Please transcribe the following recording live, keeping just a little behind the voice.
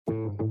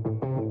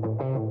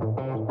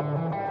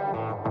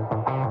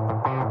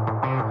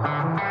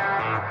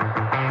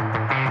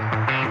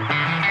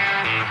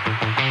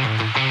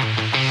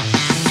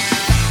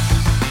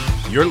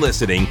You're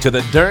listening to the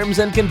Derms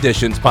and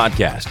Conditions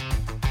podcast.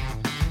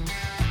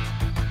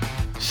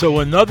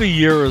 So another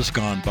year has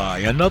gone by,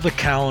 another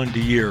calendar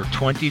year,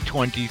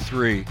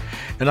 2023.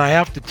 And I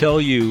have to tell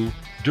you,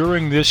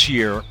 during this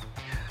year,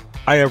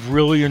 I have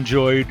really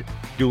enjoyed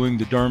doing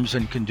the Derms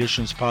and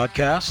Conditions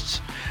podcasts.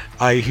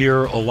 I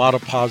hear a lot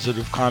of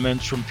positive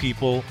comments from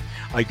people.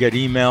 I get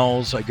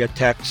emails, I get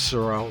texts,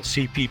 or I'll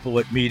see people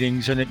at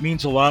meetings, and it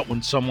means a lot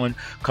when someone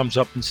comes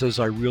up and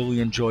says, I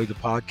really enjoy the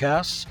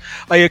podcasts.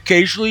 I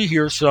occasionally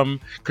hear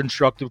some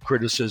constructive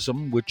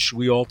criticism, which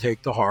we all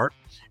take to heart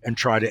and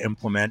try to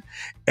implement.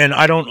 And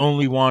I don't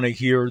only want to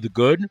hear the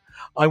good,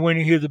 I want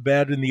to hear the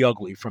bad and the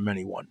ugly from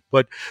anyone.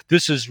 But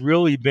this has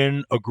really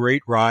been a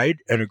great ride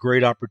and a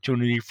great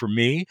opportunity for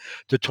me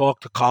to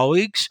talk to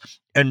colleagues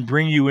and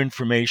bring you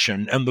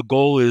information. And the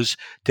goal is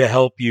to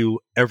help you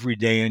every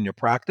day in your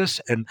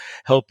practice and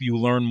help you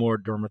learn more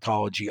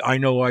dermatology. I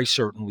know I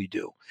certainly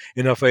do.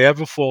 And if I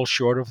ever fall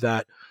short of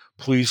that,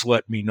 please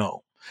let me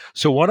know.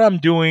 So what I'm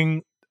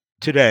doing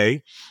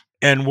today,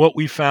 and what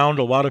we found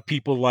a lot of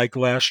people like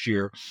last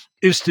year,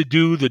 is to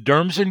do the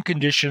Derms and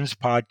Conditions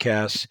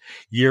podcast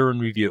year in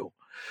review.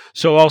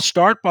 So I'll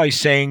start by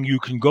saying you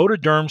can go to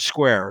Derm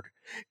Squared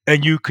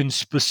and you can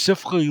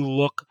specifically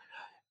look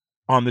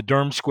on the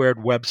Derm Squared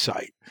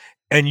website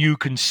and you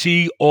can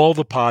see all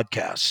the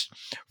podcasts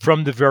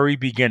from the very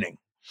beginning.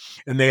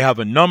 And they have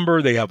a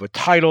number, they have a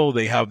title,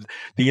 they have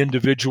the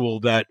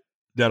individual that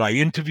I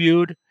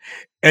interviewed,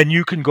 and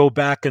you can go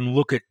back and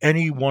look at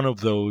any one of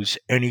those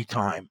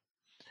anytime.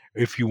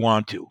 If you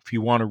want to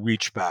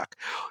reach back.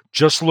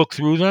 Just look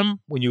through them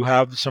when you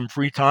have some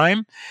free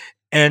time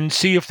and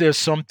see if there's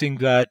something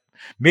that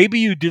maybe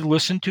you did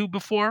listen to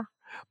before,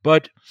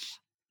 but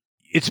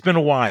it's been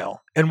a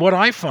while. And what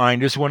I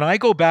find is when I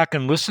go back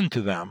and listen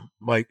to them,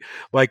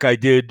 like I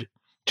did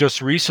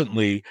just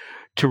recently,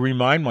 to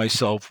remind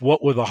myself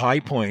what were the high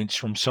points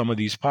from some of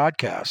these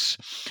podcasts,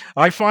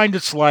 I find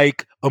it's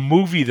like a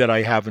movie that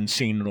I haven't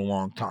seen in a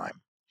long time.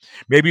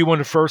 Maybe when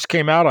it first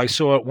came out, I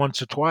saw it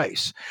once or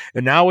twice.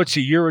 And now it's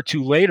a year or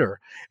two later,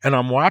 and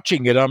I'm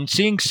watching it. I'm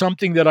seeing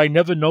something that I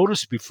never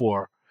noticed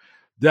before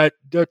that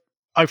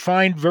I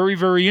find very,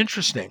 very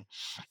interesting.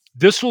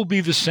 This will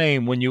be the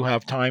same when you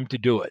have time to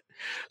do it.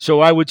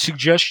 So I would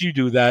suggest you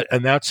do that,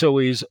 and that's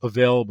always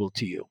available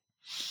to you.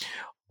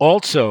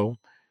 Also,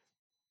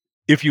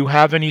 if you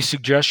have any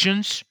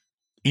suggestions,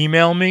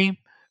 email me.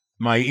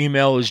 My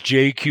email is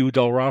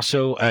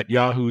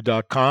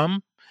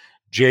jqdelrosso@yahoo.com.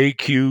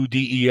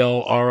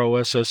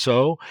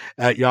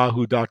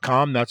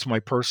 jqdelrosso@yahoo.com. That's my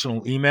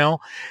personal email.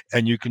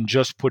 And you can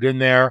just put in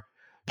there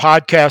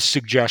podcast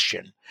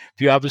suggestion.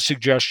 If you have a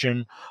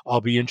suggestion, I'll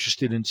be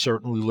interested in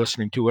certainly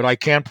listening to it. I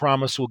can't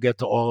promise we'll get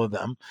to all of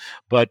them,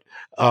 but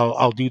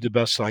I'll do the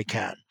best I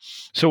can.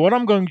 So what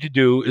I'm going to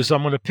do is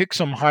I'm going to pick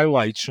some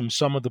highlights from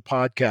some of the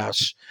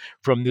podcasts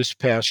from this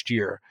past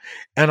year.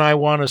 And I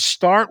want to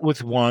start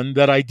with one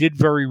that I did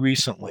very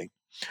recently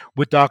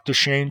with Dr.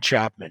 Shane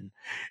Chapman.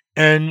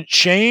 And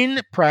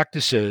Shane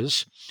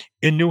practices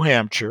in New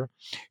Hampshire.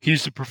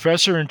 He's the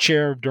professor and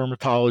chair of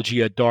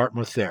dermatology at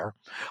Dartmouth there.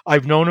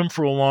 I've known him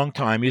for a long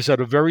time. He's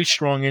had a very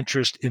strong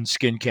interest in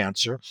skin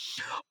cancer,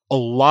 a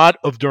lot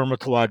of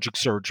dermatologic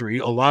surgery,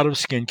 a lot of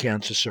skin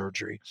cancer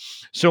surgery.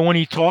 So when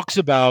he talks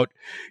about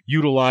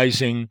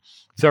utilizing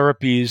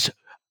therapies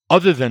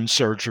other than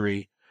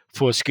surgery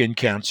for skin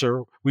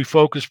cancer, we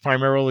focus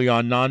primarily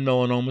on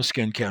non-melanoma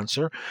skin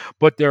cancer,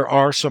 but there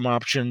are some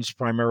options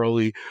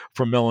primarily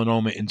for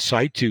melanoma in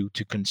situ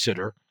to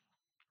consider.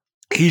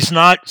 He's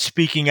not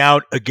speaking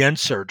out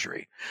against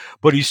surgery,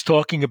 but he's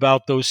talking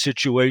about those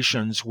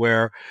situations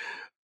where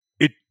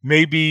it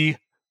may be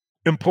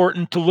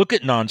important to look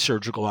at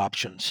non-surgical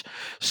options.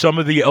 Some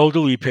of the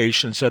elderly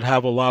patients that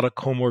have a lot of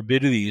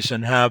comorbidities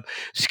and have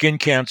skin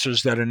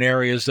cancers that in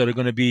areas that are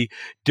going to be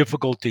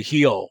difficult to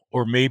heal,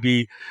 or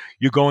maybe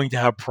you're going to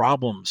have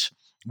problems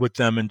with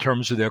them in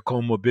terms of their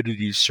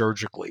comorbidities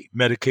surgically,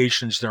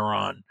 medications they're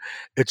on,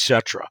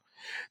 etc.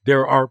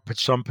 There are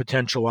some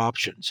potential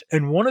options.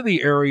 And one of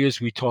the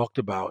areas we talked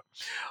about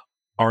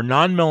are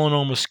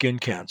non-melanoma skin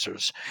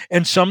cancers.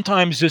 And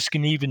sometimes this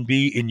can even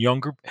be in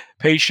younger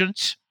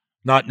patients,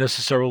 not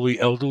necessarily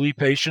elderly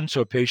patients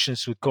or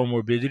patients with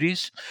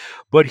comorbidities.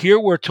 But here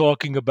we're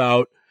talking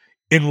about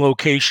in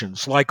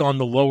locations like on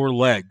the lower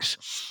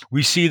legs.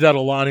 We see that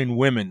a lot in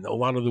women. A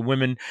lot of the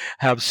women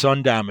have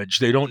sun damage.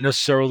 They don't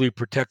necessarily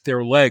protect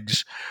their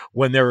legs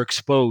when they're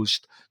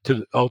exposed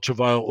to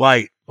ultraviolet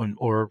light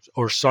or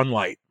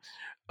sunlight.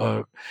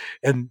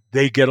 And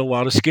they get a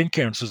lot of skin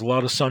cancers, a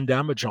lot of sun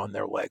damage on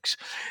their legs.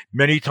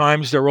 Many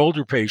times they're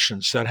older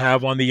patients that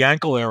have on the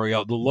ankle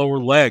area, the lower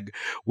leg,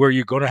 where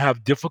you're going to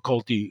have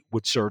difficulty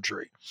with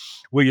surgery,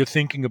 where you're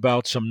thinking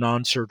about some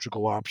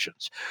non-surgical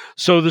options.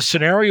 So the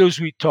scenarios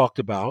we talked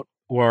about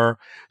were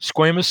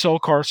squamous cell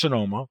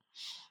carcinoma,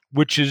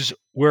 which is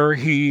where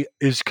he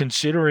is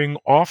considering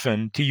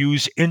often to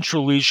use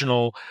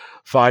intralesional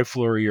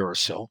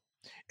 5-fluorouracil.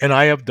 And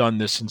I have done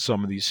this in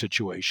some of these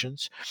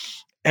situations.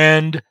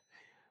 And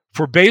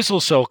for basal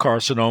cell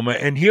carcinoma,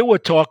 and here we're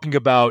talking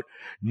about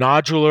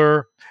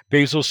nodular,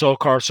 basal cell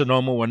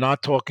carcinoma, we're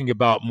not talking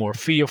about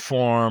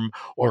morpheoform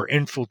or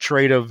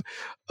infiltrative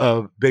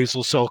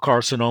basal cell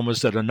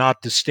carcinomas that are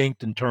not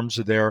distinct in terms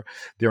of their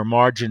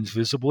margins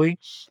visibly,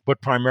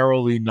 but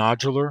primarily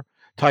nodular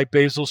type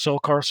basal cell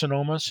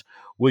carcinomas,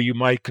 where you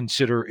might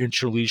consider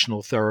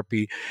intralesional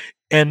therapy.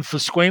 And for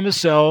squamous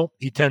cell,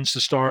 he tends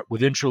to start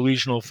with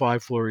intralesional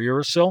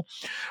 5-fluorouracil.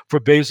 For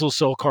basal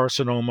cell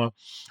carcinoma,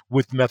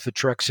 with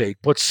methotrexate.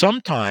 But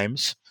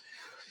sometimes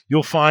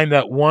you'll find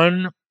that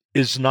one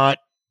is not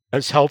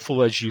as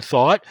helpful as you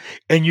thought,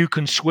 and you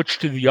can switch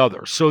to the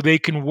other. So they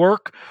can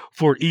work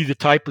for either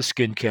type of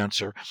skin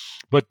cancer,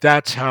 but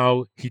that's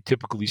how he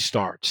typically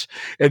starts.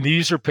 And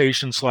these are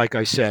patients, like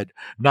I said,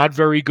 not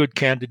very good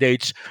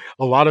candidates.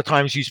 A lot of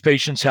times these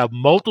patients have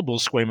multiple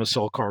squamous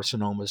cell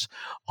carcinomas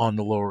on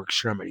the lower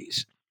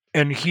extremities.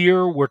 And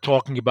here we're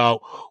talking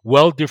about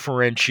well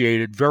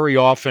differentiated, very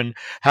often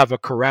have a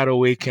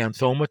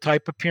keratoacanthoma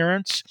type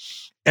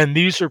appearance. And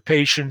these are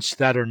patients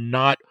that are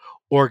not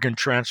organ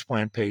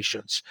transplant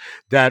patients,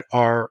 that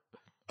are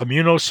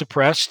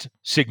immunosuppressed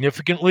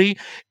significantly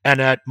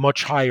and at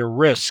much higher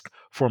risk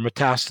for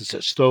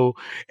metastasis. Though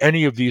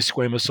any of these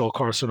squamous cell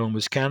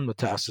carcinomas can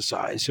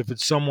metastasize. If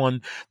it's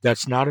someone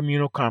that's not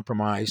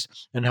immunocompromised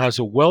and has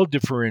a well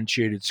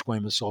differentiated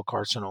squamous cell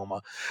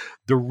carcinoma,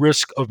 the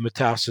risk of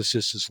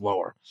metastasis is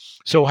lower.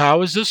 So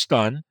how is this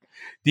done?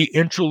 The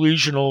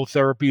intralesional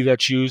therapy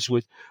that's used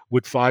with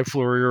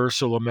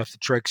 5-fluorouracil or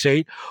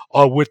methotrexate,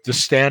 or with the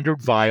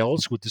standard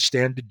vials, with the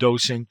standard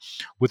dosing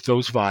with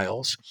those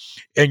vials,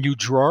 and you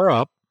draw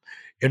up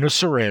in a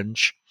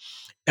syringe.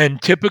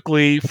 And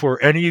typically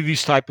for any of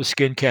these type of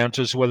skin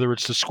cancers, whether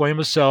it's the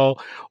squamous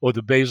cell or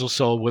the basal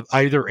cell, with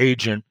either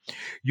agent,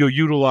 you're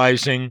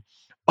utilizing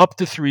up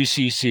to 3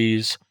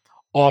 cc's,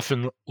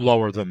 often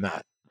lower than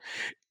that.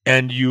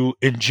 And you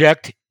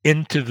inject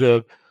into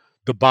the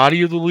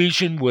body of the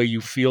lesion where you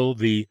feel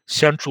the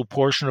central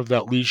portion of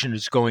that lesion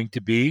is going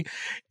to be,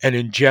 and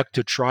inject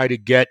to try to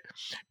get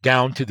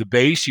down to the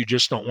base. You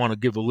just don't want to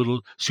give a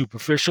little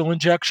superficial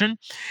injection.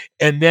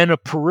 And then a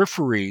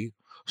periphery,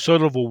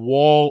 sort of a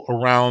wall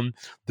around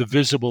the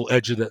visible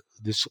edge of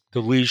the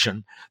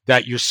lesion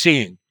that you're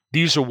seeing.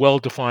 These are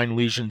well-defined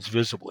lesions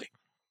visibly.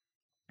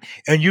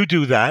 And you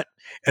do that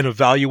and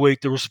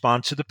evaluate the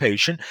response of the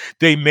patient.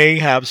 They may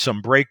have some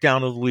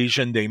breakdown of the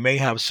lesion, they may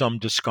have some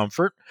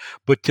discomfort,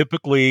 but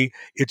typically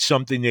it's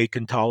something they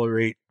can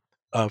tolerate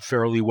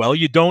fairly well.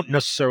 You don't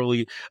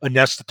necessarily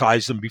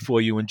anesthetize them before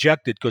you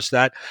inject it, because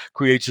that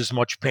creates as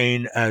much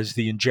pain as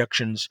the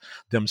injections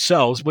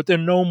themselves, but they're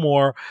no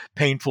more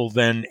painful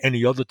than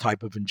any other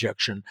type of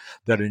injection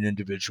that an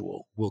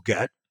individual will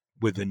get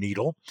with a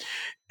needle.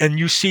 And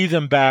you see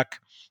them back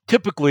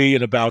typically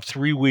in about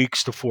 3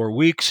 weeks to 4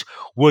 weeks,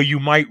 where you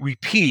might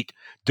repeat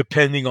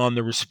depending on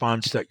the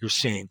response that you're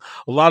seeing.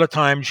 A lot of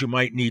times you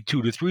might need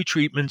 2 to 3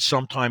 treatments,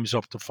 sometimes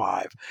up to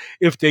 5.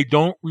 If they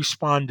don't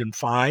respond in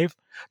 5,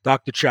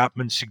 Dr.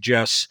 Chapman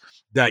suggests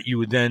that you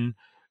would then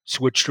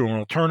switch to an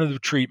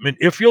alternative treatment.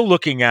 If you're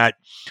looking at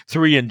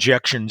 3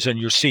 injections and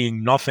you're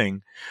seeing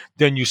nothing,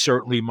 then you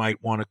certainly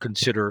might want to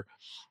consider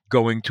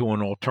going to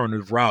an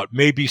alternative route,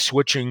 maybe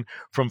switching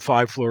from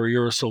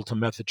 5-fluorouracil to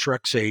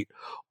methotrexate,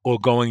 or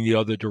going the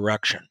other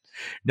direction.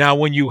 Now,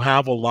 when you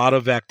have a lot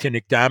of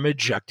actinic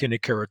damage,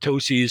 actinic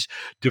keratoses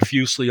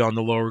diffusely on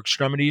the lower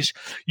extremities,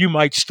 you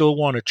might still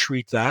want to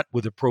treat that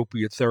with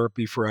appropriate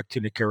therapy for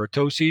actinic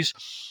keratoses.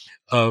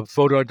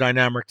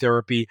 Photodynamic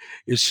therapy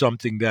is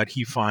something that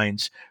he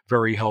finds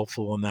very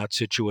helpful in that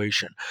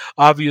situation.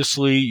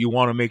 Obviously, you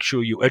want to make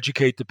sure you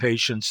educate the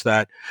patients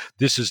that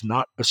this is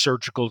not a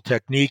surgical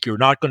technique. You're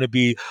not going to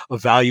be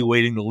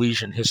evaluating the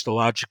lesion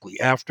histologically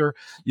after.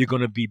 You're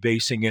going to be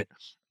basing it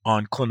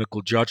on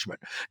clinical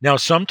judgment. Now,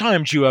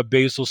 sometimes you have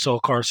basal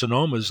cell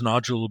carcinomas,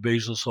 nodular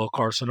basal cell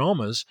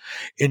carcinomas,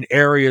 in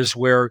areas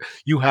where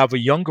you have a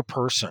younger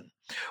person,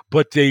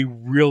 but they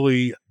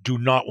really do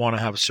not want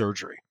to have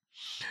surgery.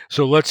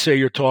 So let's say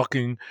you're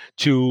talking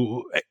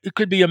to, it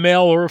could be a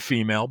male or a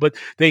female, but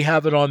they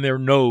have it on their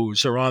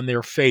nose or on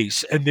their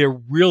face, and they're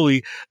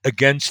really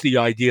against the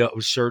idea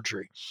of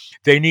surgery.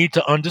 They need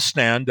to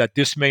understand that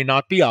this may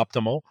not be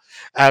optimal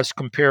as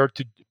compared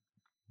to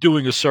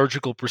doing a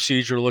surgical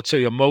procedure, let's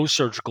say a Mohs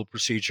surgical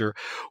procedure,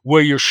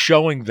 where you're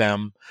showing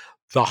them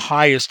the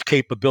highest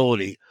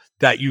capability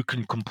that you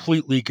can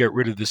completely get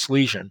rid of this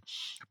lesion.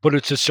 But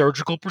it's a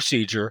surgical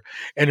procedure,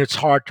 and it's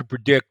hard to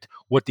predict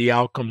what the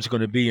outcome is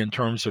going to be in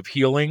terms of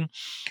healing,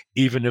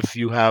 even if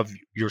you have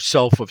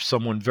yourself of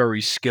someone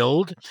very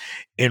skilled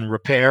in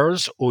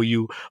repairs, or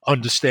you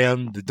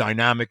understand the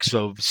dynamics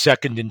of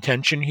second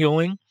intention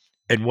healing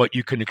and what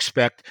you can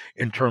expect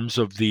in terms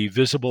of the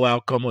visible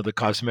outcome or the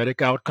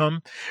cosmetic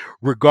outcome.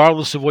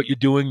 Regardless of what you're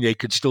doing, they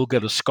could still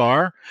get a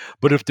scar.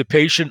 But if the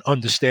patient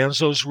understands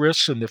those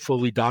risks and they're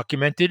fully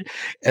documented,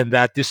 and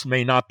that this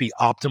may not be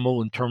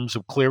optimal in terms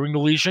of clearing the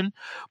lesion,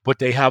 but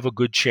they have a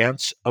good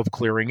chance of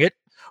clearing it,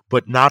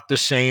 but not the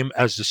same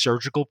as the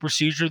surgical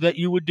procedure that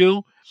you would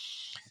do,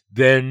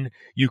 then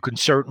you can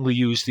certainly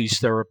use these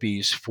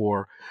therapies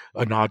for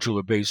a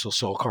nodular basal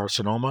cell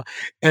carcinoma.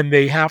 And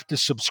they have to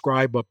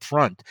subscribe up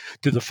front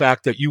to the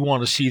fact that you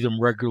want to see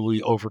them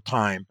regularly over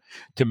time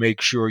to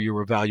make sure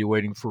you're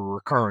evaluating for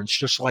recurrence,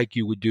 just like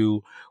you would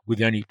do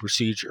with any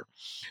procedure.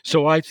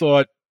 So I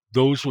thought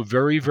those were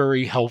very,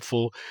 very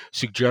helpful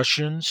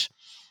suggestions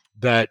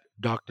that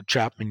Dr.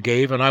 Chapman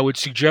gave. And I would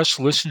suggest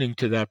listening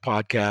to that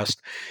podcast.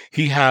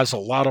 He has a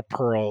lot of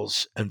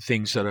pearls and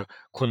things that are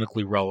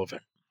clinically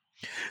relevant.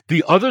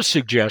 The other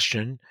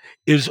suggestion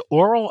is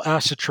oral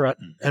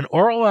acitretin. And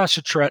oral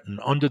acitretin,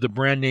 under the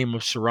brand name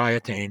of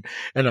Soriatane,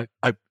 and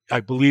I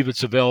believe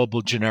it's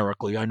available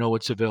generically, I know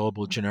it's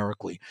available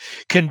generically,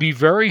 can be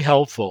very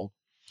helpful.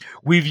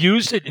 We've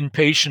used it in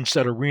patients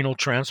that are renal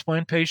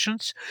transplant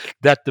patients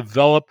that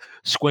develop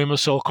squamous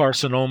cell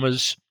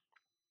carcinomas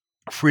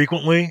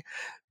frequently.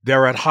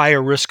 They're at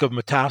higher risk of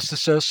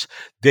metastasis.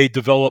 They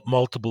develop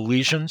multiple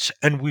lesions,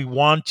 and we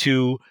want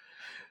to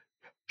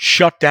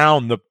shut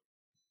down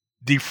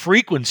the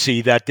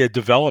frequency that they're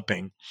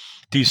developing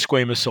these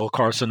squamous cell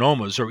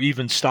carcinomas, or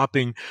even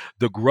stopping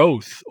the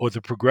growth or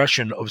the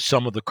progression of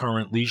some of the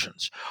current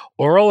lesions.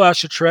 Oral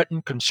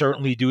acitretin can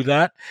certainly do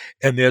that,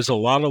 and there's a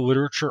lot of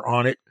literature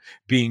on it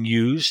being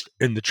used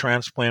in the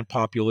transplant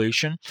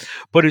population,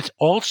 but it's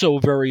also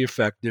very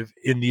effective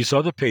in these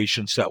other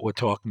patients that we're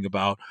talking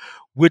about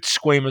with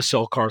squamous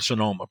cell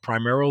carcinoma,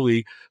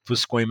 primarily for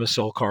squamous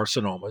cell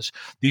carcinomas.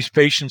 These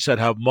patients that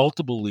have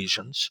multiple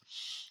lesions,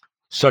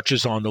 such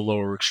as on the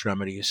lower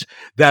extremities,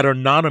 that are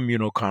not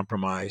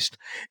immunocompromised,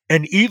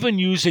 and even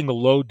using a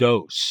low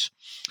dose,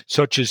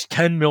 such as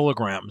 10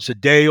 milligrams a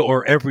day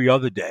or every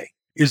other day,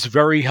 is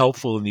very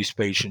helpful in these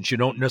patients. You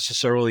don't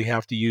necessarily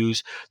have to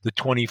use the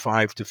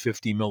 25 to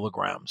 50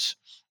 milligrams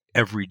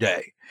every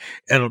day.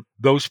 And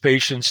those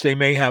patients, they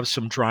may have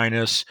some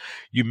dryness.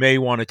 You may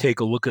want to take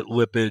a look at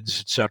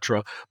lipids,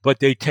 etc., but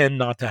they tend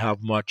not to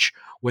have much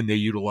when they're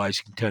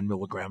utilizing 10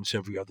 milligrams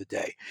every other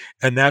day.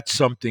 And that's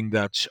something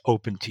that's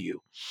open to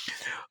you.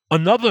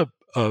 Another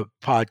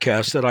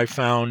podcast that I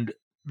found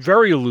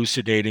very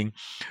elucidating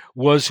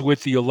was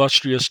with the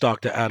illustrious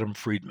Dr. Adam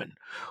Friedman,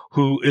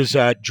 who is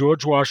at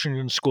George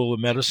Washington School of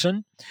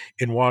Medicine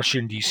in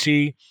Washington,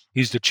 D.C.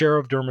 He's the chair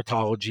of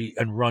dermatology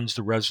and runs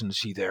the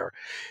residency there.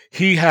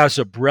 He has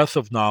a breadth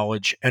of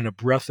knowledge and a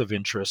breadth of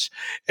interest,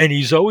 and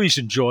he's always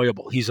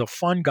enjoyable. He's a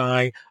fun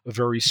guy, a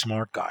very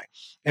smart guy.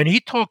 And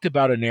he talked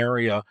about an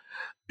area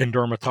in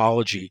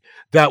dermatology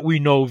that we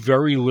know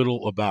very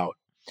little about.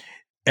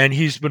 And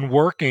he's been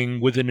working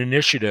with an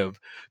initiative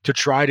to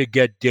try to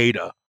get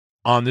data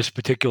on this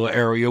particular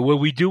area where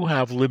we do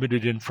have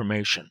limited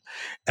information.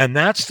 And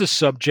that's the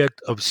subject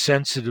of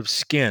sensitive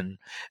skin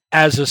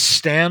as a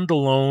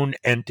standalone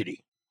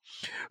entity.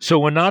 So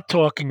we're not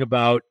talking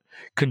about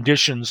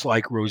conditions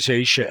like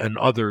rosacea and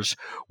others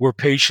where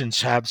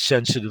patients have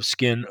sensitive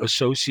skin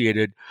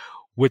associated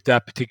with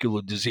that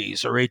particular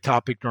disease, or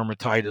atopic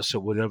dermatitis, or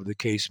whatever the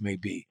case may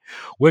be.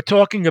 We're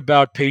talking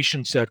about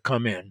patients that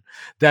come in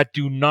that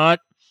do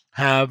not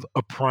have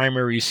a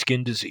primary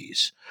skin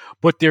disease,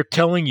 but they're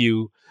telling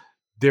you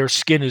their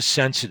skin is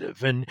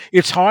sensitive. And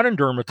it's hard in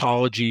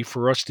dermatology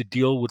for us to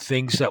deal with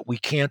things that we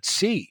can't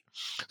see.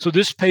 So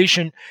this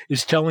patient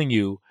is telling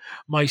you,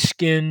 my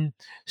skin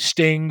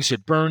stings,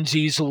 it burns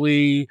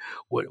easily.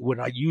 When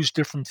I use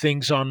different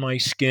things on my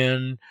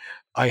skin,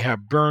 I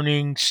have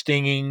burning,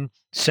 stinging,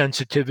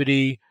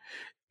 sensitivity.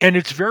 And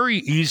it's very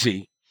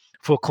easy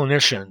for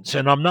clinicians,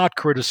 and I'm not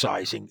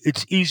criticizing,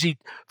 it's easy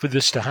for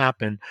this to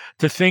happen,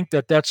 to think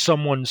that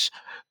someone's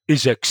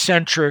is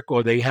eccentric,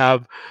 or they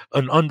have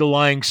an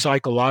underlying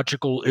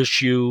psychological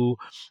issue,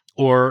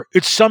 or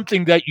it's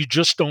something that you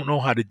just don't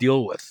know how to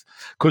deal with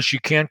because you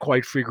can't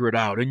quite figure it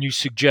out. And you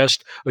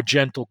suggest a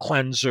gentle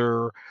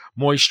cleanser,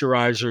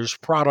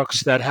 moisturizers,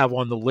 products that have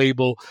on the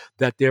label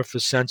that they're for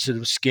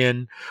sensitive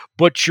skin,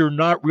 but you're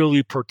not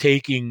really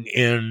partaking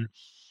in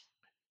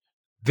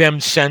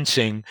them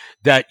sensing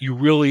that you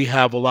really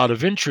have a lot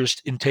of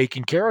interest in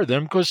taking care of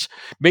them, because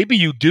maybe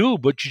you do,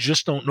 but you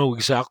just don't know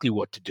exactly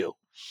what to do.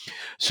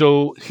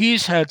 So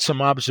he's had some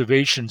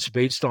observations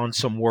based on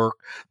some work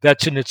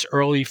that's in its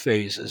early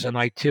phases, and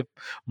I tip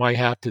my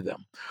hat to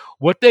them.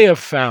 What they have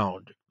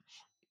found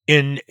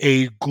in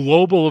a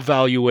global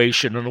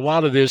evaluation, and a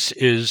lot of this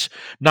is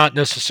not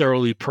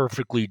necessarily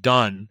perfectly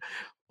done,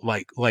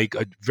 like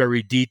a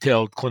very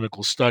detailed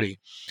clinical study,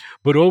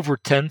 but over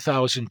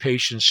 10,000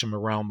 patients from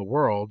around the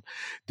world,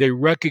 they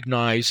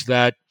recognize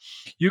that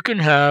you can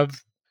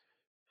have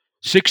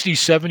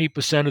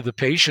 60-70% of the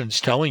patients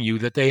telling you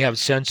that they have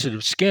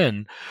sensitive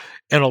skin,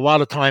 and a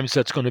lot of times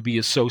that's going to be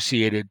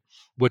associated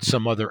with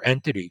some other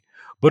entity.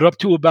 But up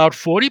to about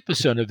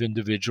 40% of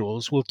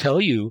individuals will tell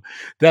you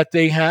that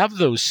they have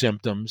those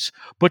symptoms,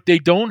 but they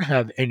don't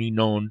have any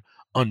known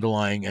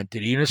underlying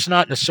entity. And it's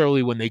not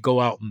necessarily when they go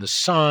out in the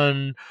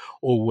sun,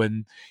 or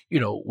when,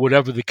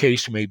 whatever the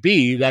case may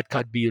be, that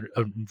could be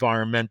an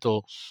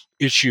environmental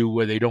issue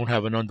where they don't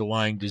have an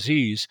underlying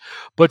disease.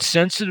 But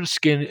sensitive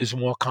skin is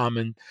more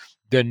common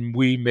than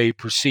we may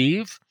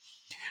perceive.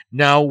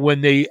 Now,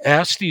 when they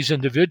ask these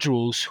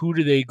individuals who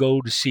do they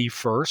go to see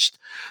first,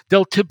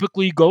 they'll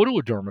typically go to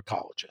a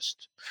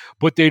dermatologist,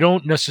 but they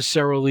don't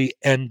necessarily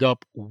end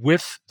up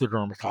with the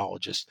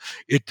dermatologist.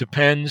 It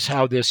depends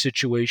how their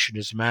situation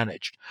is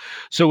managed.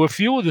 So a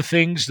few of the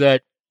things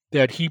that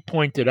he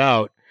pointed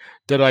out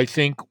that I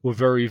think were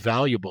very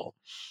valuable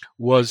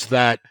was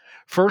that,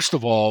 first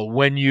of all,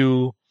 when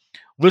you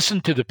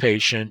listen to the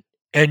patient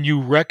and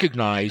you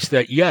recognize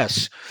that,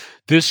 yes,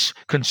 this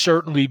can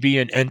certainly be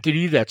an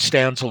entity that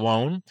stands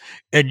alone,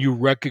 and you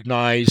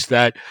recognize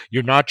that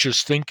you're not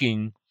just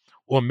thinking,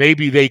 or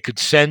maybe they could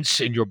sense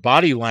in your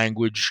body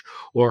language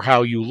or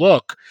how you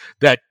look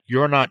that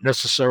you're not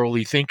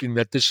necessarily thinking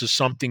that this is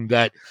something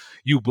that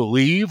you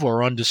believe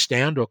or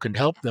understand or can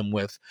help them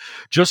with.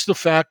 Just the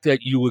fact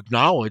that you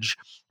acknowledge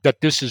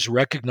that this is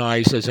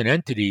recognized as an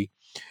entity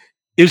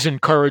is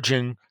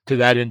encouraging to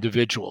that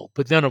individual.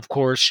 But then, of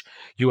course,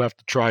 you have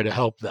to try to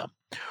help them.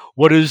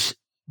 What has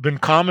been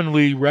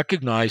commonly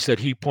recognized that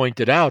he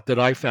pointed out that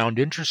I found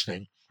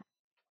interesting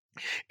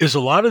is a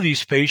lot of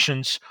these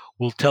patients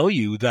will tell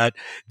you that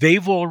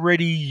they've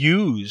already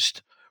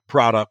used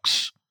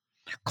products,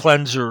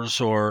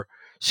 cleansers, or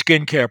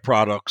skincare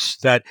products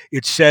that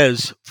it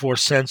says for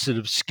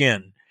sensitive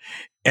skin,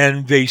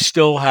 and they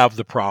still have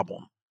the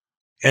problem.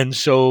 And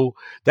so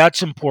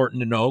that's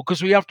important to know,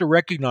 because we have to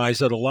recognize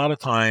that a lot of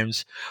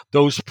times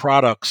those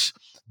products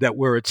that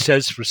where it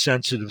says for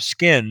sensitive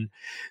skin,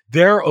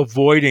 they're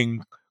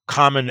avoiding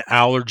common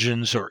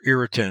allergens or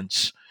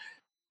irritants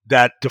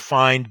that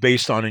defined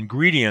based on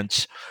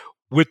ingredients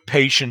with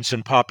patients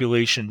and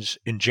populations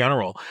in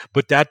general.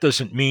 But that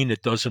doesn't mean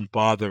it doesn't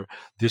bother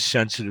this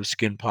sensitive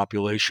skin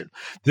population.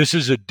 This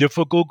is a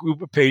difficult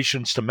group of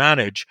patients to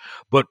manage,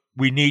 but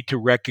we need to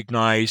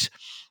recognize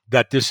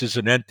that this is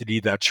an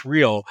entity that's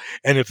real.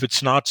 And if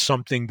it's not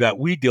something that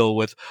we deal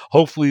with,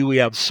 hopefully we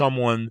have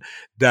someone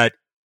that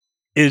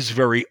is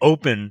very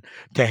open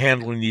to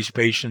handling these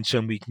patients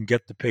and we can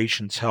get the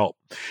patients help.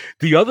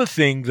 The other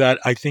thing that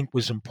I think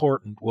was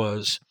important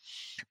was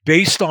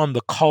based on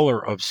the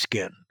color of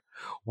skin,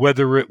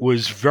 whether it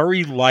was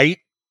very light,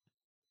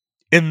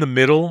 in the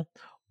middle,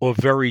 or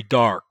very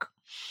dark.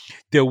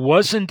 There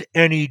wasn't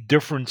any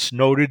difference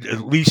noted,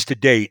 at least to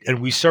date,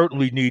 and we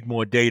certainly need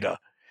more data,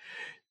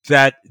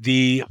 that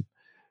the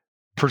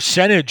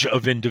percentage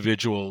of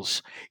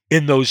individuals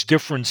in those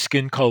different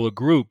skin color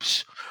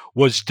groups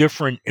was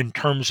different in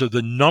terms of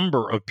the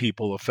number of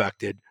people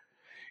affected.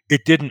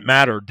 It didn't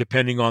matter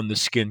depending on the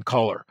skin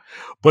color,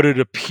 but it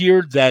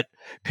appeared that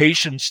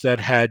patients that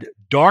had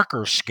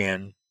darker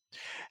skin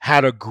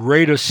had a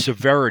greater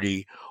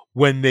severity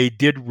when they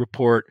did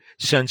report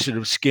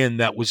sensitive skin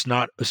that was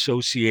not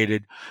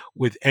associated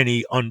with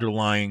any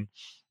underlying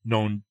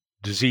known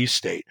disease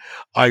state.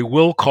 I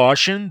will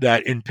caution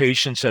that in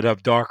patients that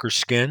have darker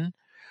skin,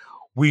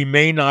 we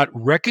may not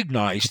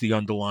recognize the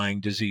underlying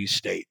disease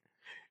state.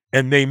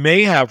 And they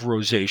may have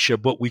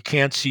rosacea, but we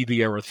can't see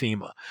the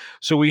erythema.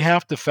 So we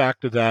have to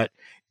factor that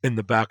in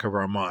the back of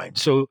our mind.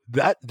 So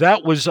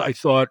that was, I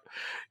thought,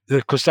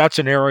 because that's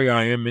an area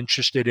I am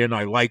interested in.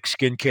 I like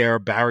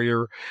skincare,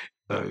 barrier,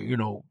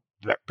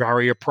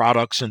 barrier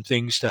products and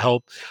things to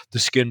help the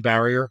skin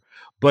barrier.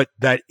 But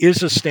that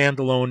is a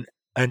standalone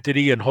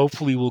entity, and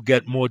hopefully we'll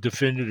get more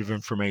definitive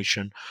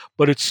information.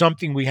 But it's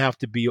something we have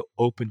to be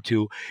open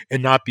to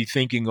and not be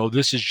thinking, oh,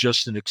 this is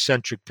just an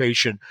eccentric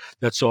patient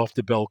that's off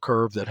the bell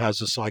curve that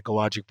has a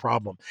psychologic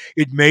problem.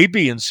 It may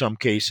be in some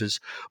cases,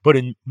 but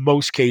in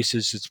most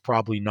cases, it's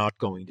probably not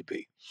going to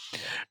be.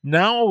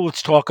 Now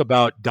let's talk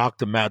about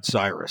Dr. Matt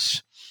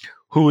Zirwas,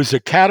 who is a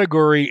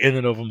category in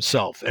and of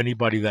himself,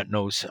 anybody that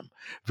knows him.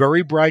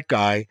 Very bright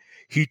guy.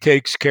 He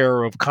takes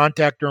care of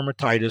contact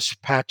dermatitis,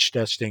 patch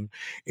testing,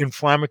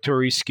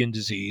 inflammatory skin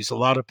disease, a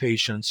lot of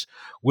patients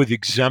with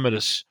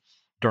eczematous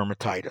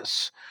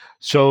dermatitis.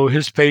 So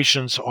his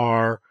patients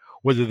are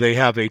whether they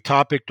have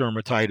atopic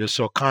dermatitis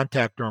or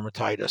contact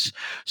dermatitis,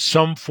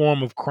 some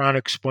form of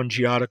chronic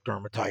spongiatic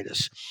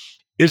dermatitis.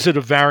 Is it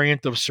a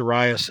variant of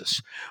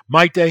psoriasis?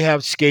 Might they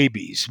have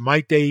scabies?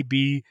 Might they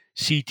be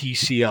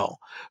CTCL?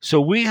 So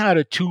we had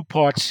a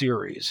two-part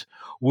series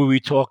where we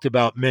talked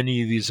about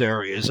many of these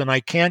areas, and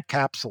I can't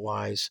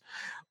capsulize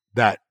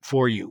that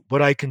for you,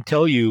 but I can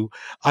tell you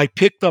I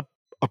picked up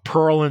a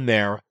pearl in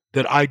there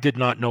that I did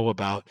not know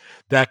about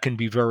that can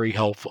be very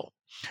helpful.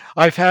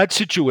 I've had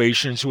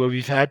situations where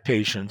we've had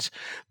patients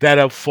that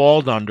have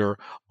fallen under,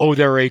 oh,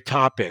 they're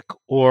atopic,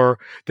 or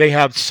they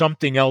have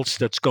something else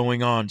that's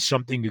going on,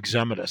 something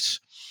eczematous.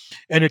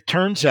 And it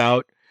turns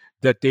out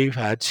that they've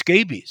had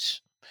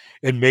scabies.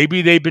 And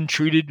maybe they've been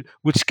treated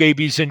with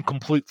scabies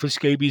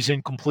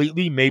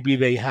incompletely. Maybe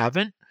they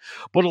haven't.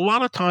 But a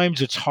lot of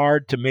times it's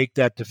hard to make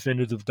that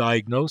definitive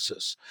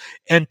diagnosis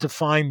and to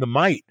find the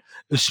mite,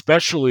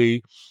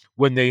 especially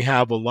when they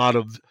have a lot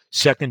of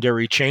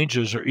secondary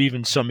changes or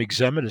even some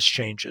eczematous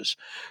changes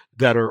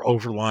that are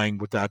overlying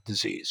with that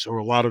disease, or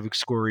a lot of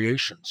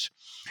excoriations.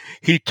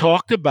 He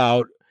talked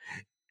about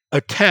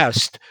a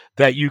test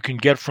that you can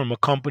get from a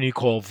company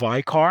called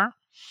Vicar,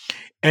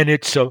 and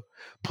it's a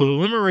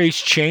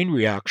polymerase chain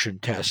reaction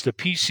test, a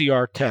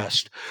PCR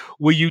test,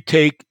 where you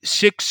take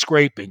 6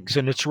 scrapings,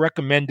 and it's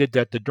recommended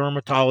that the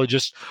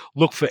dermatologist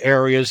look for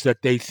areas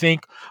that they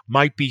think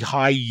might be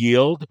high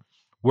yield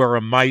where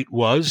a mite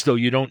was, though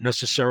you don't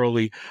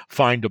necessarily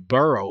find a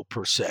burrow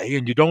per se,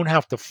 and you don't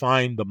have to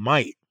find the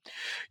mite.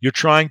 You're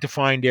trying to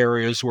find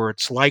areas where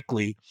it's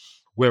likely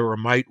where a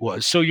mite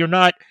was. So you're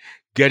not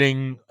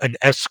getting an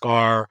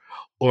eschar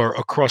or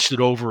a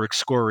crusted over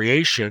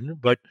excoriation,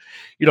 but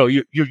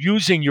you're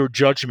using your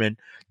judgment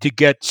to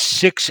get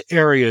 6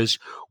 areas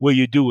where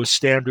you do a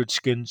standard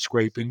skin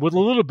scraping with a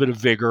little bit of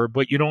vigor,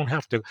 but you don't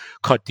have to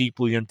cut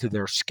deeply into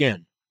their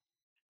skin.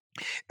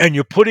 And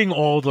you're putting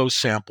all those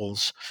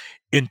samples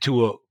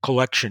into a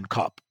collection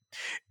cup,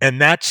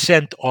 and that's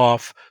sent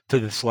off to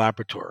this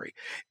laboratory.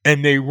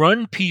 And they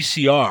run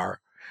PCR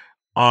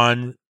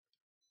on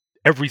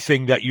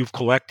everything that you've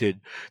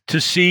collected to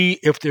see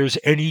if there's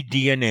any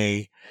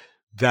DNA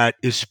that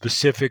is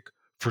specific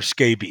for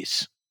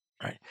scabies,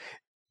 right?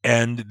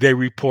 And they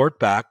report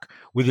back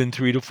within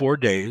 3 to 4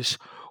 days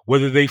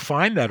whether they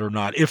find that or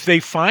not. If they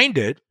find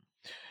it,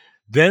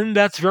 then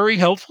that's very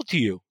helpful to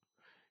you.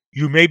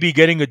 You may be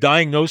getting a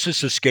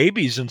diagnosis of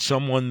scabies in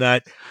someone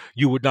that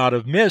you would not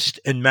have missed.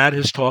 And Matt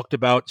has talked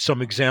about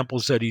some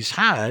examples that he's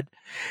had,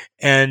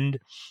 and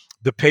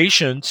the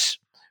patients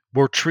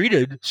were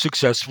treated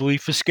successfully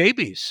for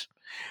scabies.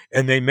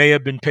 And they may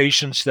have been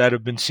patients that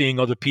have been seeing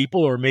other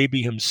people or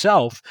maybe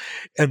himself.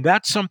 And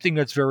that's something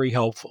that's very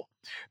helpful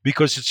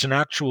because it's an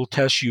actual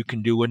test you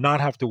can do and not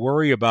have to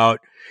worry about.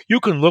 You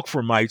can look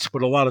for mites,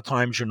 but a lot of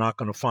times you're not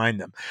going to find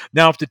them.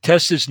 Now, if the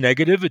test is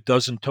negative, it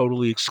doesn't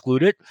totally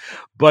exclude it.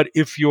 But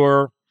if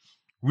you're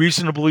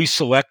reasonably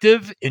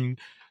selective in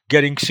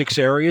getting 6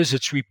 areas,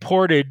 it's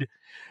reported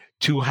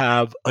to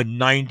have a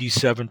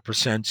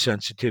 97%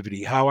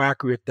 sensitivity. How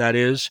accurate that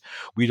is,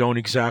 we don't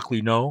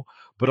exactly know,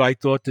 but I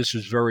thought this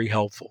was very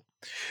helpful.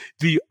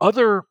 The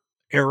other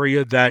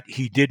area that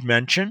he did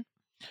mention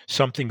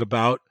something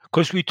about,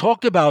 because we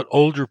talked about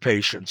older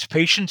patients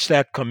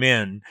that come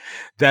in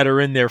that are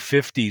in their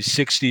 50s,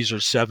 60s, or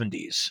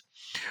 70s,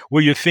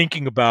 where you're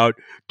thinking about,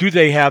 do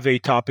they have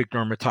atopic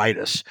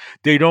dermatitis?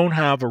 They don't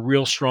have a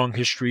real strong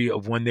history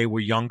of when they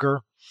were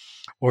younger,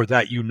 or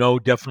that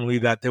definitely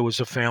that there was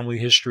a family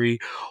history,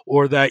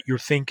 or that you're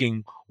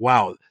thinking,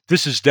 wow,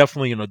 this is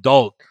definitely an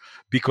adult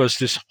because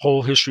this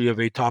whole history of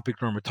atopic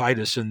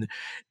dermatitis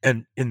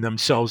and in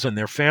themselves and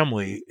their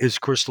family is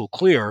crystal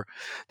clear.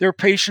 There are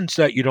patients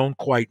that you don't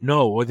quite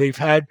know, or they've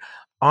had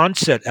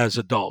onset as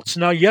adults.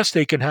 Now, yes,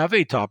 they can have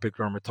atopic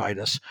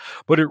dermatitis,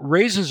 but it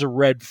raises a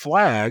red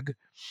flag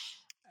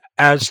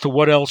as to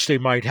what else they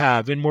might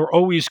have. And we're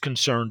always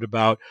concerned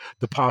about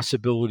the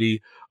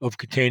possibility of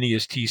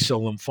cutaneous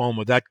T-cell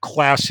lymphoma, that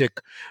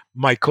classic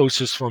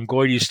mycosis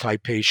fungoides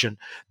type patient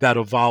that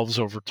evolves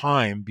over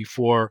time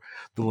before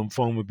the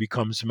lymphoma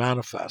becomes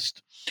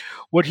manifest.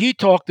 What he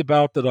talked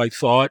about that I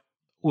thought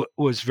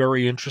was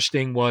very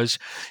interesting was,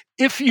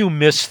 if you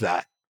miss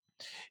that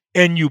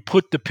and you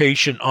put the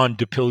patient on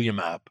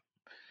dupilumab,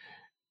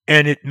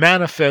 and it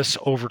manifests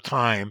over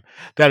time,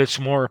 that it's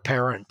more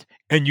apparent,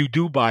 and you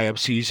do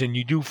biopsies and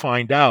you do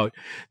find out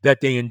that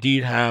they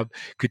indeed have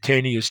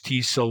cutaneous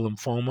T-cell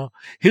lymphoma.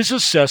 His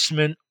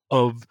assessment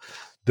of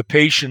the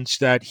patients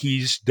that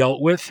he's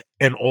dealt with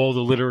and all the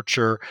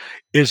literature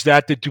is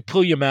that the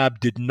dupilumab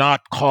did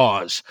not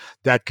cause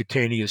that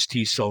cutaneous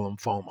T-cell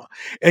lymphoma.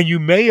 And you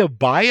may have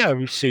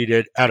biopsied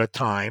it at a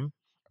time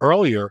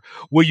earlier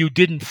where you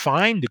didn't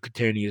find the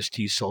cutaneous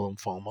T-cell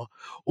lymphoma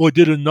or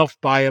did enough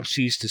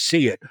biopsies to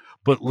see it,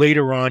 but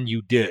later on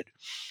you did.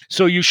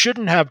 So you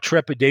shouldn't have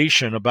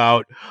trepidation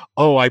about,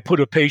 oh, I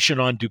put a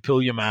patient on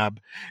dupilumab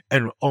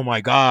and, oh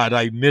my God,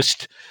 I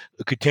missed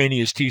a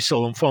cutaneous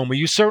T-cell lymphoma.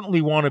 You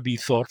certainly want to be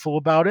thoughtful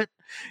about it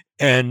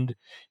and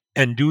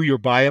do your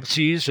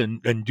biopsies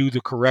and do the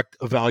correct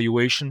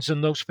evaluations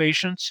in those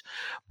patients.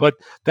 But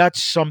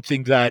that's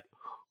something that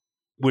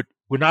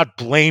we're not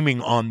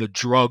blaming on the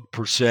drug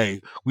per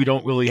se. We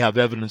don't really have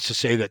evidence to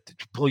say that the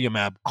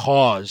dupilumab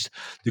caused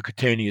the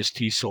cutaneous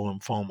T-cell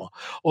lymphoma.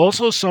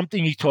 Also,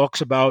 something he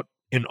talks about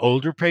in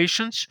older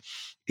patients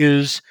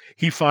is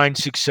he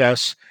finds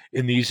success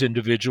in these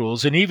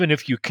individuals. And even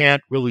if you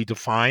can't really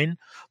define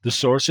the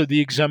source of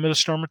the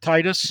eczematous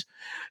dermatitis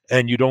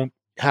and you don't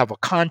have a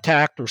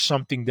contact or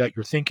something that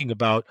you're thinking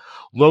about,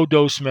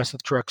 low-dose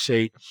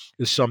methotrexate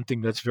is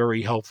something that's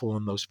very helpful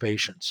in those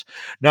patients.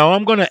 Now,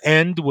 I'm going to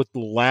end with the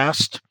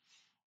last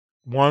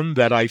one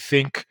that I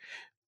think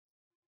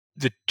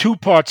the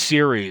 2-part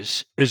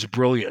series is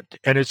brilliant,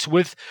 and it's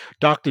with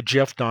Dr.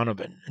 Jeff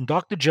Donovan. And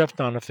Dr. Jeff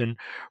Donovan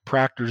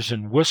practices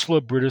in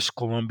Whistler, British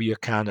Columbia,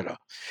 Canada.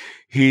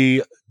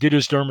 He did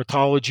his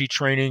dermatology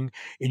training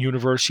in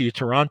University of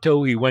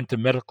Toronto. He went to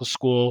medical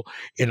school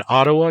in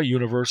Ottawa,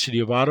 University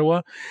of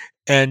Ottawa,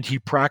 and he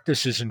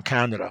practices in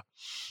Canada.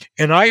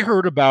 And I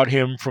heard about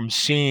him from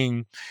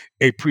seeing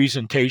a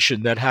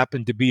presentation that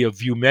happened to be a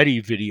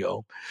ViewMedi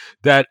video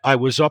that I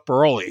was up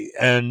early,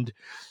 and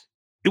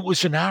it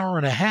was an hour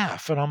and a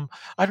half, and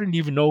I didn't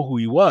even know who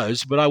he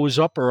was, but I was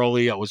up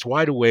early, I was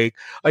wide awake.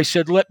 I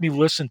said, let me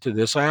listen to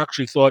this. I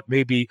actually thought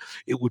maybe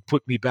it would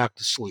put me back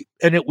to sleep,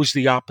 and it was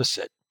the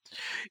opposite.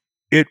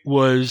 It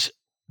was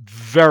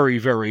very,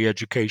 very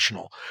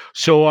educational.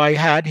 So I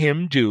had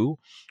him do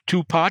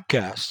 2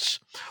 podcasts.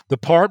 The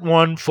part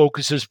 1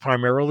 focuses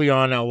primarily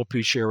on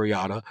alopecia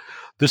areata.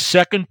 The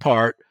second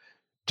part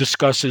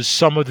discusses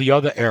some of the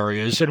other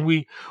areas, and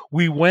we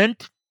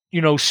went,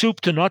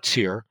 soup to nuts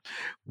here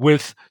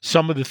with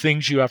some of the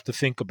things you have to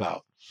think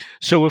about.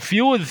 So a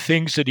few of the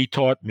things that he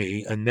taught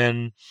me, and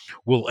then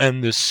we'll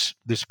end this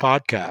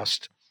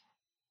podcast,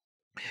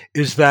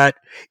 is that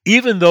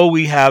even though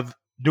we have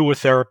newer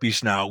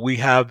therapies now, we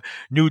have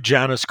new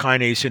Janus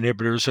kinase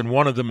inhibitors, and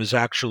one of them is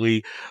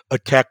actually a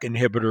TEC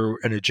inhibitor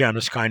and a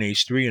Janus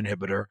kinase 3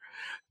 inhibitor.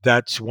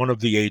 That's one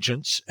of the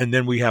agents. And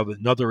then we have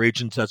another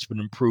agent that's been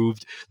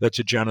improved that's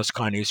a Janus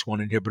kinase 1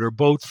 inhibitor,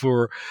 both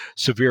for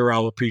severe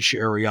alopecia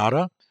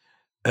areata,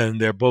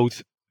 and they're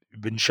both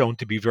been shown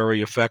to be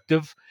very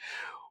effective.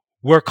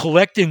 We're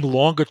collecting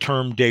longer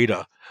term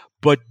data,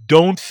 but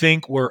don't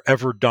think we're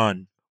ever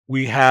done.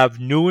 We have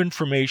new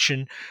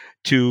information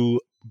to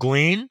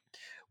glean.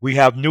 We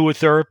have newer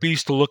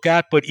therapies to look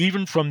at, but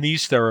even from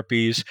these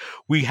therapies,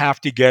 we have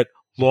to get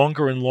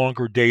longer and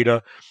longer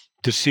data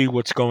to see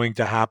what's going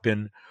to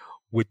happen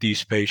with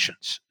these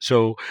patients.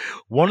 So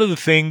one of the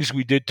things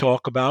we did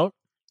talk about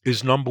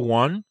is, number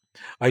 1,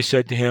 I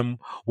said to him,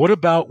 what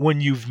about when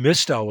you've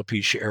missed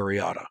alopecia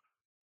areata?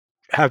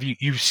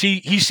 He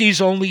sees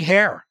only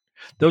hair.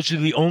 Those are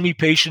the only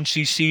patients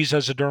he sees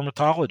as a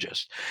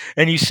dermatologist.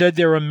 And he said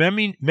there are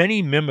many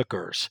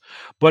mimickers.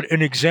 But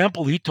an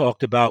example he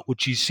talked about,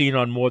 which he's seen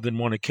on more than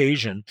one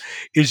occasion,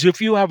 is if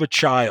you have a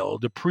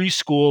child, a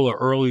preschool or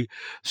early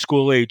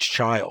school age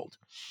child,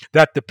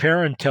 that the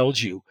parent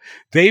tells you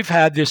they've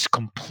had this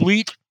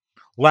complete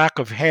lack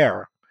of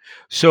hair.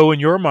 So in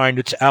your mind,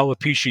 it's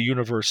alopecia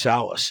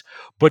universalis,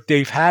 but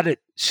they've had it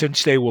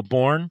since they were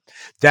born.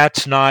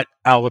 That's not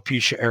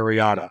alopecia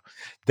areata.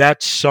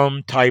 That's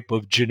some type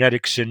of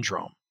genetic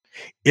syndrome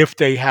if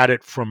they had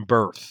it from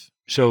birth.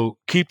 So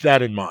keep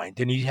that in mind.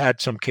 And he had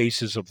some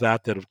cases of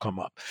that have come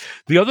up.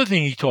 The other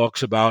thing he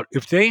talks about,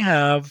 if they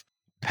have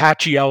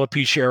patchy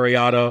alopecia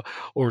areata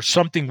or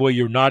something where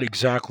you're not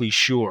exactly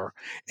sure,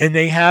 and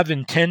they have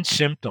intense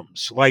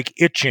symptoms like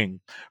itching,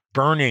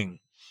 burning,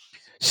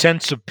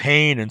 sense of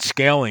pain and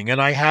scaling. And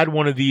I had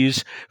one of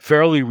these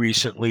fairly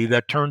recently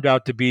that turned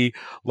out to be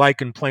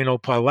lichen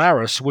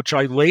planopilaris, which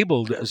I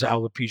labeled as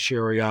alopecia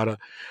areata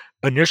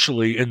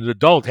initially in an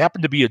adult.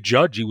 Happened to be a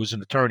judge. He was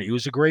an attorney. He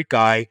was a great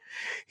guy.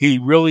 He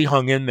really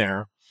hung in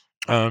there.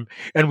 And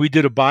we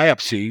did a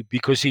biopsy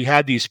because he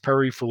had these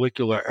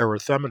perifollicular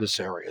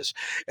erythematous areas.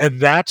 And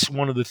that's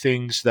one of the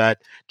things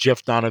that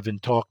Jeff Donovan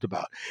talked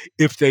about.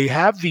 If they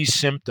have these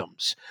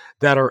symptoms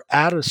that are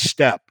out of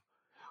step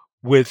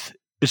with,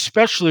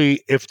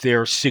 especially if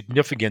they're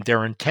significant,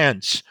 they're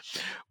intense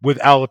with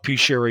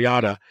alopecia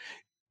areata,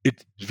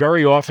 it's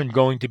very often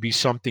going to be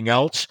something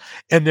else.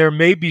 And there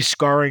may be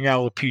scarring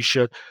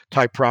alopecia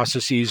type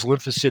processes,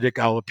 lymphocytic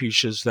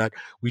alopecias that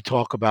we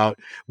talk about,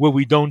 where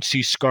we don't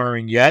see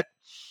scarring yet.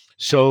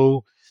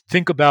 So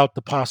think about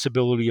the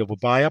possibility of a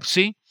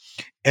biopsy.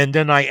 And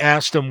then I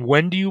asked him,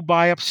 when do you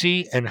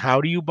biopsy and how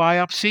do you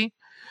biopsy?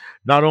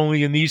 Not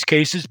only in these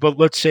cases, but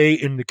let's say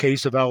in the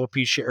case of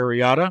alopecia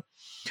areata,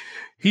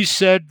 he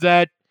said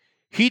that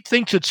he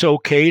thinks it's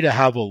okay to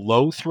have a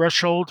low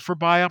threshold for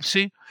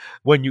biopsy.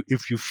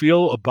 If you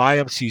feel a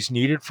biopsy is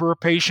needed for a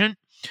patient,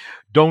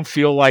 don't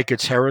feel like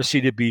it's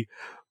heresy to be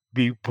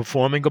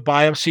performing a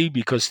biopsy,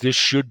 because this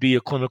should be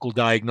a clinical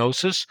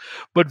diagnosis.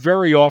 But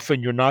very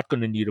often you're not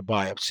going to need a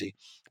biopsy.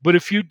 But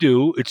if you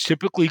do, it's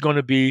typically going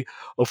to be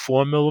a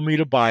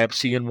 4-millimeter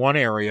biopsy in one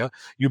area.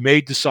 You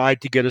may decide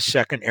to get a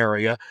second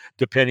area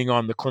depending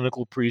on the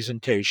clinical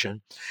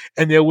presentation.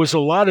 And there was a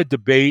lot of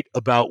debate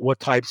about what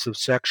types of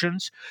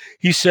sections.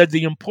 He said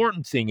the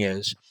important thing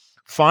is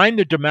find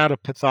the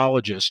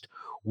dermatopathologist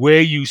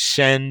where you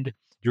send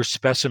your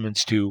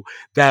specimens to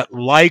that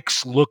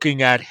likes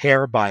looking at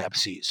hair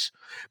biopsies,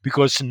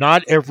 because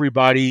not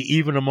everybody,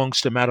 even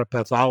amongst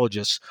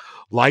dermatopathologists,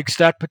 likes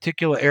that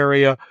particular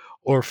area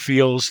or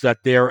feels that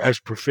they're as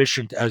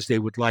proficient as they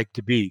would like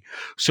to be.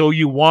 So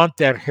you want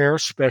that hair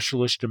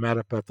specialist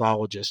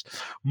dermatopathologist.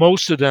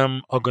 Most of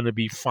them are going to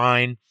be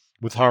fine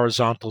with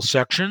horizontal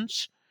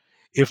sections.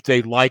 If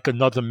they like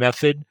another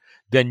method,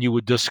 then you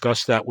would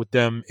discuss that with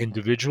them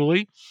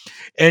individually.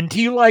 And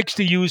he likes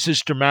to use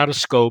his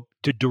dermatoscope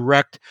to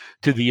direct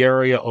to the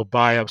area of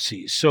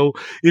biopsies. So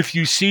if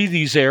you see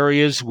these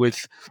areas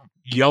with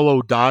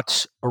yellow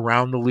dots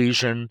around the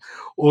lesion,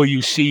 or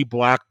you see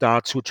black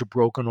dots which are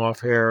broken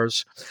off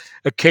hairs,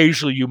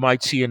 occasionally you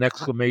might see an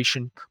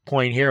exclamation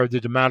point here. The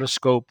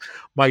dermatoscope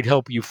might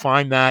help you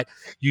find that.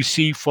 You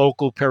see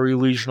focal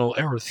perilesional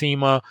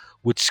erythema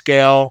with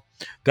scale.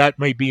 That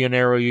may be an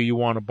area you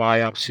want to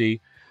biopsy,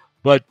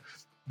 but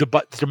the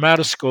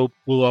dermatoscope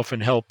will often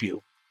help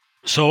you.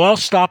 So I'll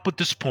stop at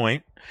this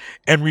point.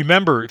 And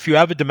remember, if you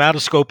have a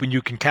dermatoscope and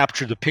you can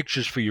capture the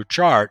pictures for your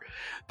chart,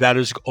 that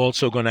is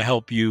also going to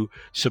help you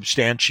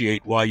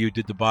substantiate why you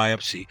did the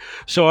biopsy.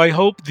 So I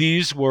hope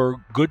these were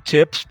good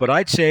tips, but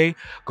I'd say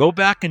go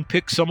back and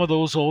pick some of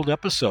those old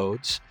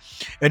episodes.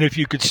 And if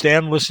you could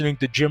stand listening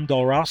to Jim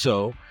Del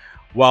Rosso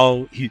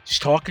while he's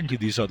talking to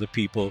these other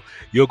people,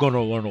 you're going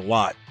to learn a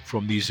lot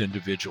from these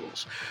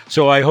individuals.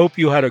 So I hope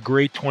you had a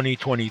great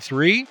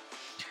 2023,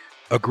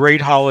 a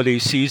great holiday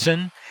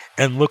season,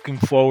 and looking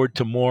forward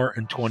to more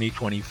in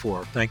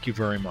 2024. Thank you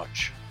very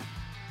much.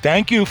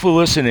 Thank you for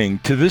listening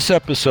to this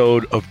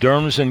episode of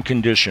Derms and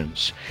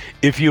Conditions.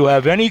 If you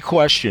have any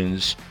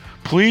questions,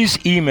 please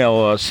email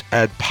us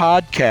at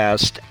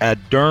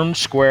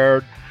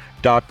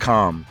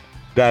podcast@dermsquared.com.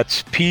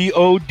 That's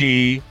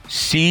PODCAST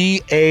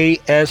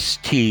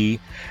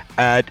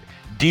at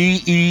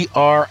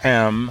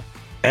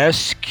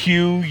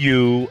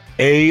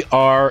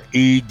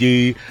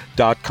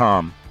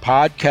DERMSQUARED.com.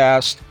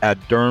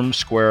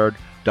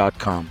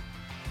 Podcast@dermsquared.com.